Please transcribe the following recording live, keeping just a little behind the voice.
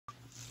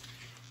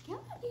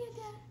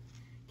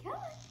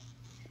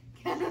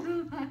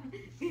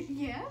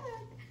Yeah.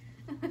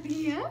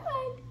 Yeah.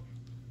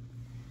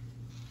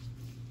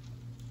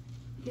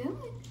 Good.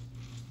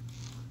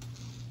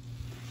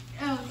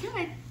 Oh,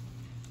 good.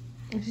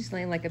 She's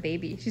laying like a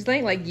baby. She's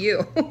laying like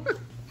you. Good.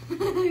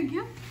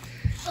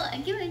 Oh,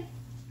 good.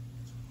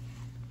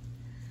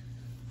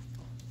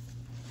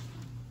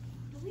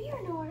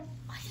 Where, Nora?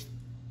 Oh,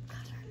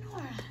 got her,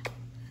 Nora.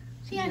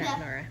 Not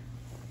Nora.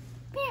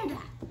 Panda.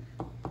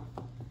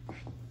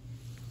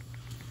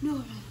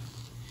 Nora.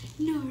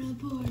 Nora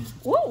Bora.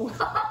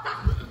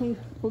 Whoa!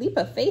 Leap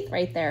of faith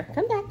right there.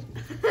 Come back.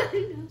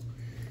 No.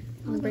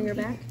 I'll bring her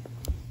back.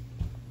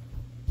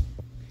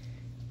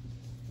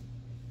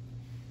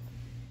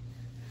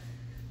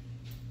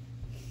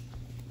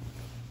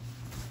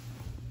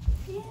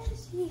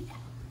 Yes, yeah.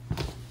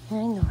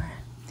 Hey, Nora.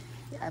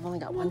 Yeah, I've only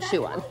got one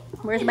shoe on.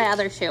 Where's my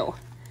other shoe?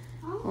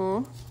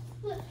 Oh,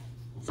 look.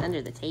 It's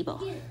under the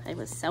table. I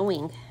was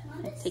sewing.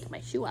 I take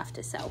my shoe off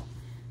to sew.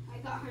 I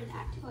got her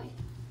that toy.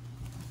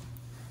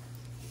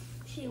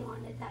 She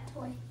wanted that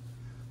toy.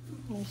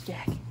 There's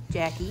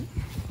Jackie.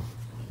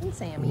 And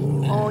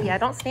Sammy. Oh, yeah,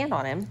 don't stand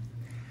on him.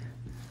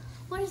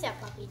 What is that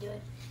puppy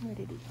doing? Where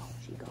did he go?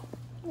 She go.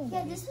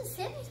 Yeah, this was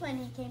Sammy's when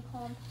he came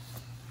home.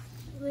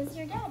 It was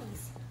your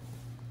daddy's.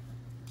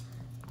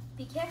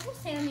 Be careful,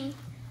 Sammy.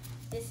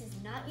 This is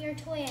not your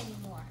toy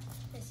anymore.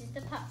 This is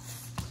the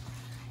pup's.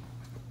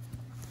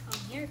 Oh,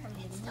 here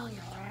comes the Nora.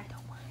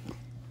 Don't worry.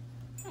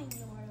 Hi,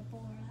 Nora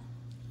Bora.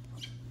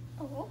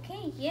 Oh,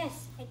 okay.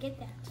 Yes, I get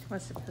that.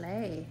 Wants to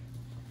play.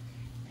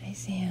 Hi,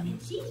 Sam.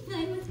 And she's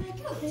playing with my Hi,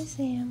 coat.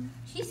 Sam.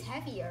 She's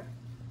heavier.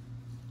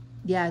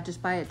 Yeah,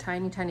 just by a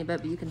tiny, tiny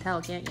bit, but you can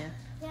tell, can't you?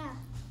 Yeah.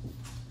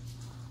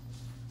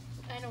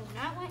 I do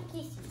not want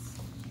kisses.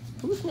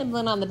 Who's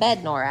nibbling on the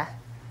bed, Nora?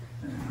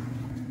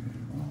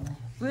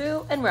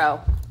 Roo and Ro.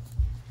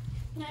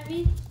 Can I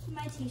read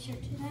my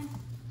t-shirt to them?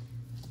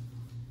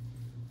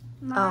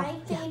 My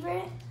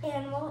favorite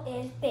animal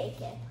is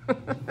bacon.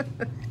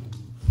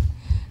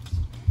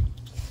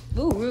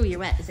 Ooh, Roo, you're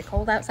wet. Is it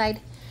cold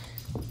outside?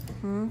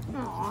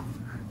 Aw.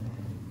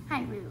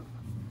 Hi, Roo.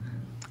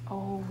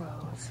 Oh,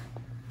 Rose.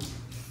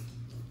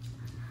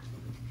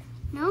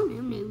 No,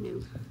 no, no,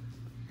 no.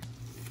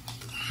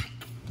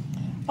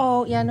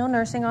 Oh, yeah, no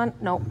nursing on.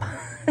 Nope.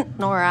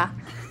 Nora,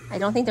 I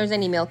don't think there's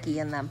any milky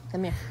in them.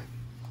 Come here.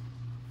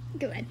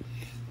 Good.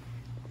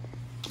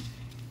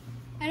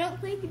 I don't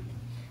think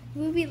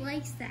Ruby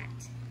likes that.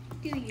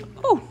 Do you?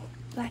 Oh,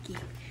 Blackie.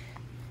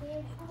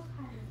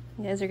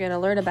 You guys are going to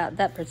learn about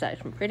depth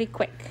perception pretty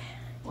quick.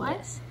 What?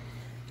 Yes.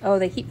 Oh,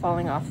 they keep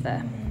falling off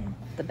the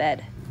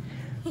bed.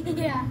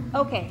 Yeah.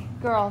 Okay,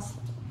 girls.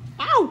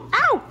 Ow!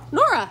 Ow!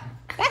 Nora!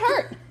 That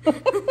hurt!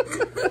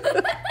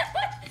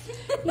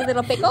 You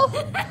little pickle.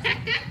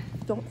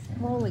 Don't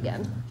roll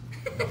again.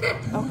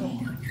 Okay,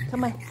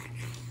 come on.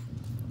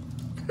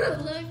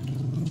 Look.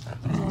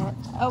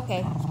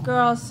 Okay,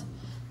 girls.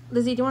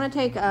 Lizzie, do you want to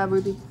take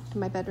Ruby to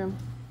my bedroom?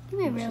 Come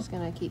here, She's Roo.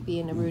 going to keep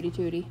being a Rudy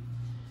Tooty.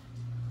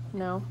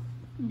 No?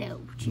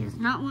 No, she does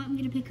not want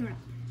me to pick her up.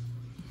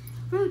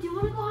 Roo, do you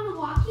want to go on a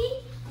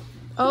walkie?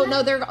 Oh,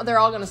 no, they're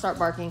all going to start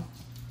barking.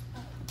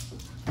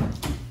 Come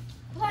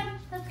on,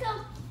 let's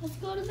go. Let's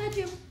go to the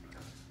bedroom.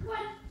 Come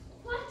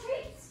on,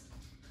 treats.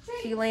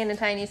 Treats. She laying in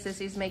Tiny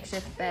Sissy's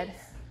makeshift bed.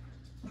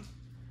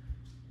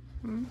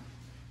 Hmm?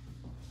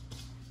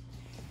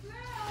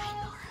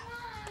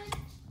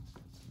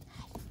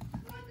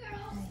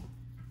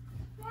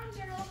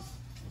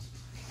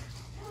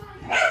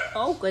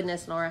 Oh,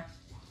 goodness, Nora.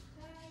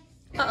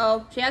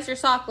 Uh-oh, she has your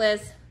sock,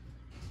 Liz.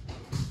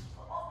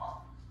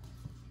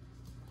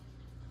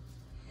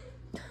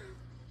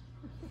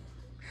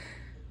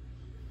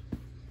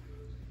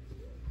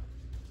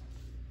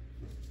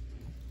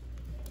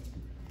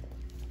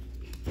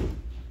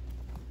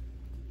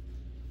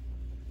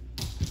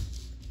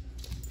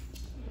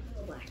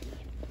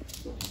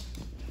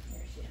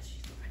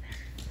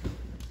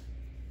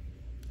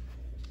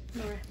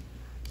 Nora,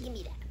 give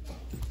me that.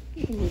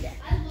 Give me that.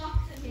 I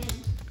locked them in.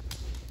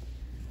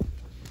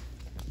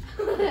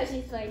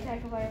 She's like,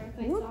 talk about her with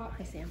my Whoop. sock.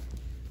 Hi, Sam.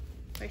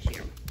 Where's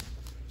your...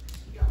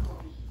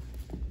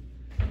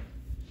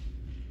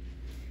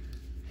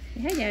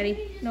 Hey, hi,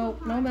 Daddy. No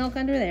milk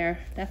under there.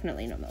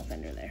 Definitely no milk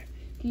under there.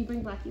 Can you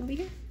bring Blackie over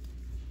here?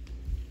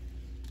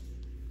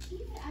 I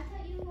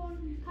thought you were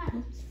on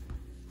cuddles.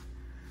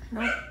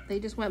 No, they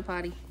just went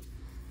potty.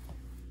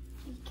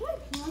 Good.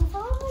 You want to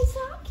follow my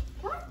sock?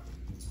 Come on.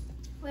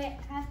 Wait,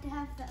 I have to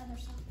have the other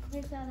sock.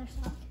 Where's the other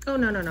sock? Oh,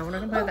 no, we're not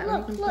going to play with that one. You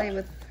Look, can play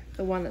with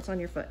the one that's on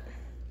your foot.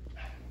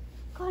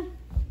 Come on.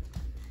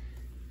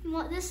 You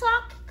want this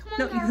sock? Come on,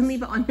 No, you girls. can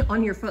leave it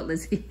on your foot,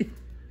 Lizzie.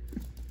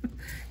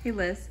 Hey,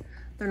 Liz.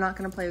 They're not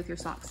going to play with your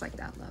socks like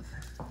that, love.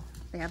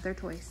 They have their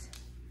toys.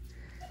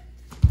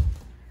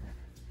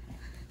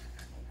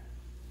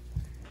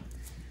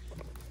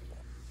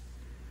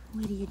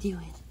 What are you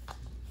doing?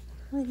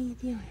 What are you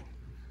doing?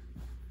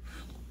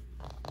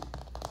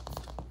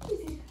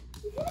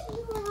 Is that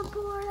you,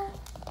 Bora?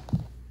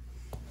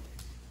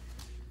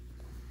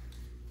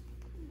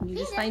 You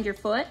just find your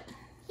foot?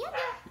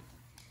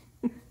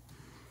 Yeah.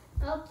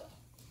 Okay.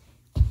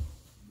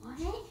 Want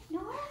it?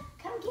 Nora?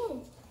 Come get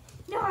it.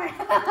 Nora.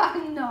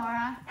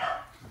 Nora.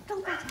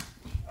 Don't go down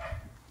there.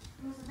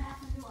 There's a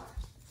bathroom door.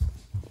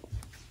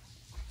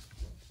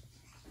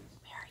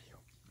 Where are you?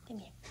 Come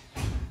here.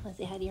 Want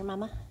to say hi to your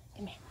mama?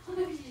 Come here.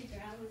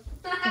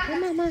 Hi,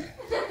 mama.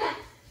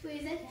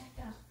 Where's that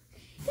jacket?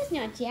 That's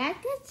not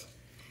jacket.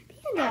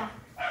 Panda.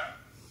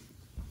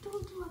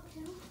 Don't do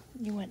uphill.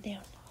 You went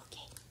down.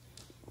 Okay.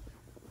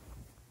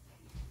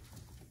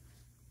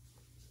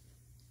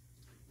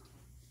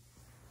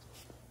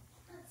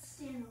 Let's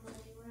stay in the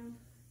living room.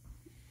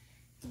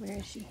 Where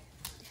is she?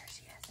 There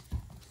she is.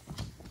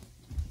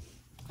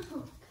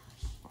 Oh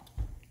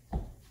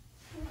gosh.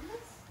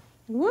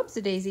 Whoops,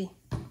 a daisy.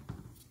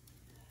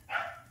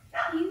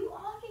 You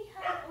already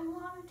have a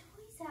lot of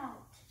toys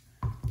out.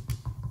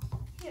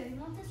 Here, you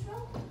want this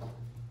rope?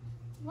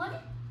 Want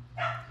it?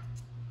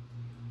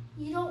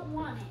 You don't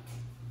want it.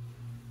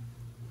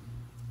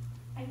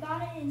 I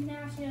got it and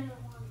now she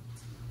doesn't want it.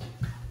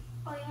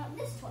 Oh, you want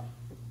this toy?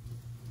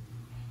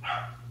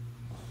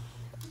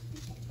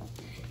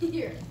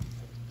 Here.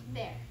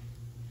 There.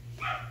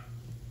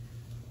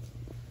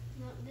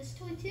 You want this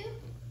toy too?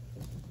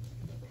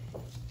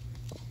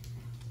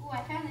 Oh,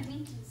 I found the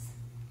binkies.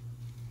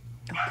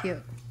 Oh,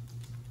 cute.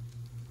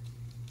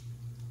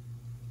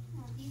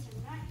 Oh, these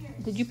are not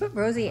yours. Did you put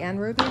Rosie and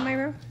Ruby in my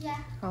room?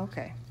 Yeah.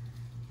 Okay.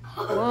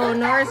 Whoa,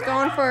 Nora's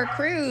going for a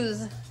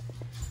cruise.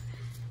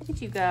 Look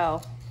at you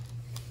go.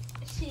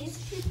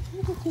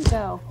 Look at you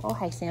go. Oh,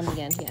 hi, Sam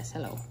again. Yes,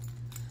 hello.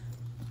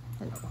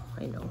 Hello.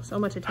 I know. So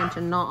much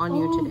attention not on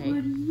you today. What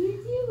are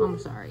you doing? I'm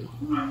sorry.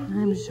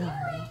 I'm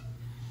sorry.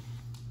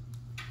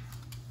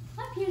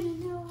 Up here,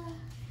 Noah.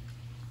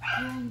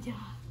 Panda.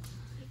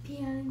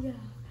 Panda.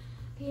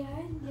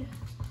 Panda.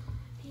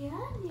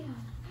 Panda.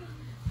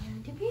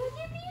 Panda,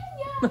 panda,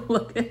 panda.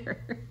 Look at her.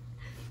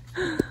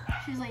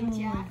 She's like, Oh my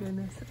Jack.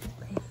 goodness.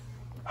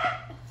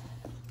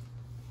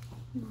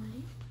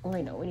 Money? Oh,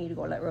 I know. We need to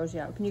go let Rosie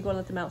out. Can you go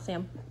let them out,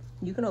 Sam?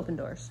 You can open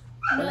doors.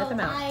 Go let them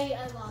out. I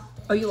locked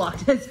it. Oh, you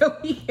locked it, so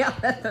we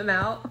can't let them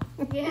out.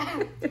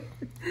 Yeah.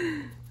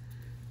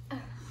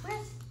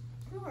 Where's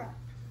Nora?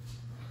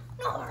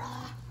 Nora!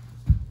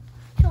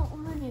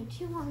 Don't run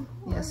into one.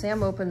 Yeah,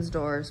 Sam opens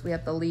doors. We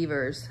have the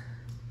levers.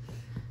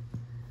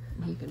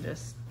 He can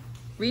just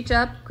reach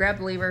up, grab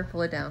the lever,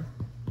 pull it down.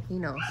 He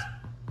knows.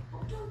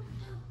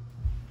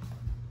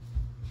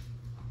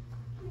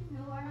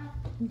 Nora.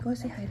 Can you go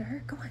say hi to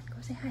her? Go on,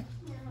 go say hi.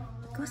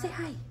 Go say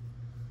hi.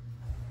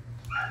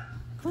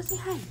 Go say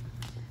hi.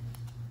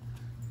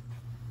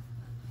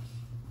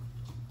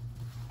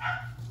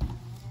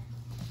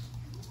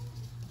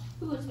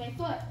 Who wants my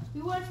foot?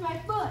 Who wants my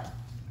foot?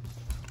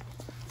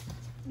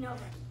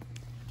 Nobody.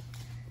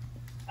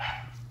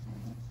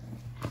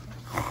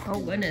 Oh,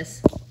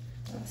 goodness.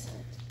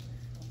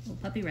 Little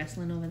puppy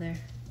wrestling over there.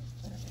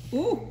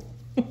 Ooh.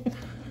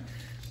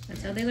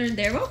 That's how they learn.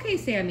 They're okay,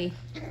 Sammy.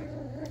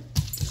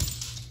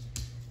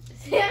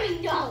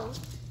 Sammy, no.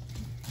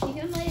 You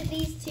can play with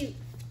these two. You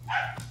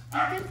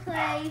can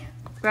play.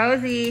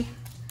 Rosie.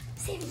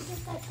 Sammy,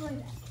 get that toy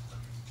back.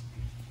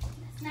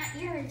 That's not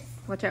yours.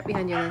 Watch out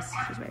behind you, Liz.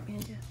 She's right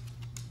behind you.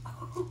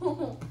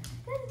 Oh,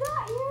 that's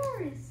not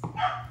yours.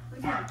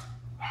 Which one?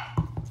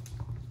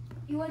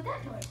 You want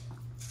that toy?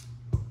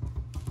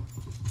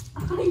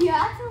 Oh, you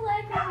have to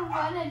let her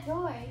want a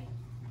toy.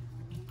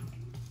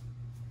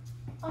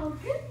 Oh,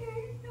 goodness.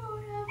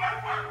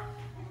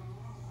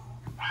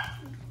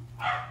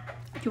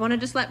 Do you want to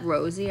just let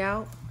Rosie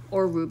out?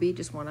 Or Ruby,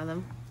 just one of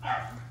them?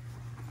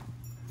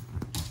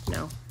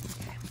 No?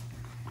 Okay.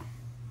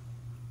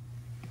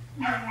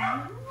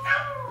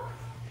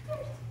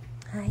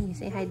 Hi, you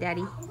say hi,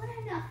 Daddy. What did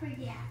I not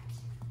forget?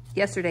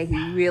 Yesterday,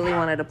 he really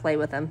wanted to play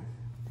with them.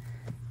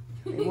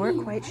 They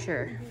weren't quite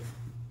sure.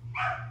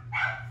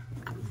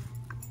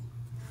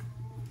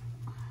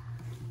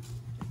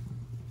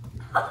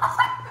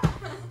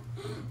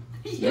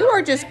 You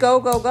are just go,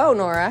 go, go,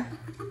 Nora.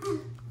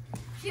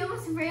 She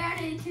almost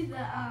ran into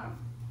the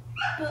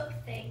book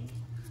thing.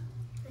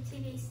 The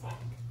TV stand.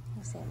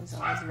 Sam is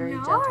always very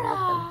gentle with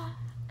them.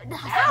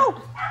 Nora!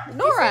 Ow!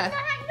 Nora!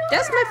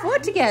 That's my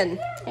foot again.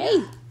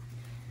 Hey.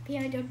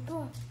 Panda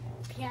book.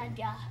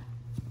 Panda.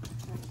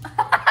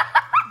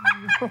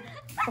 Oh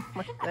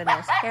my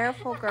goodness.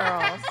 Careful,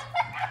 girls.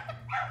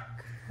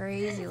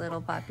 Crazy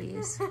little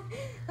puppies.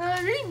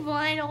 They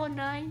whine all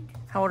night.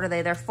 How old are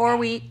they? They're 4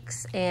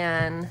 weeks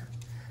and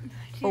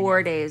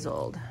 4 days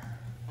old.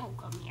 Oh,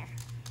 come here.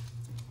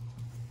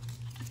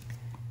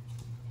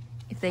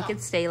 If they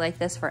could stay like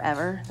this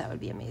forever, that would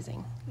be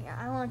amazing. Yeah,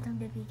 I want them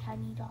to be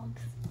tiny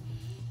dogs.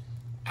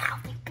 Ow,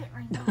 they bit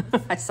my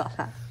nose. I saw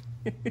that.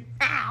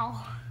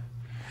 Ow.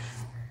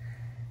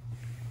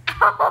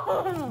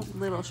 Ow.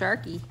 Little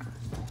Sharky.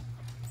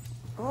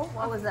 Oh,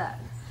 what was that?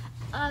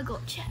 I'll go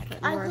check.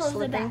 That I Nora's closed the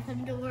slipping?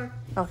 bathroom door.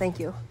 Oh, thank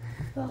you.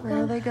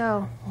 There they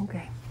go.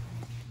 Okay.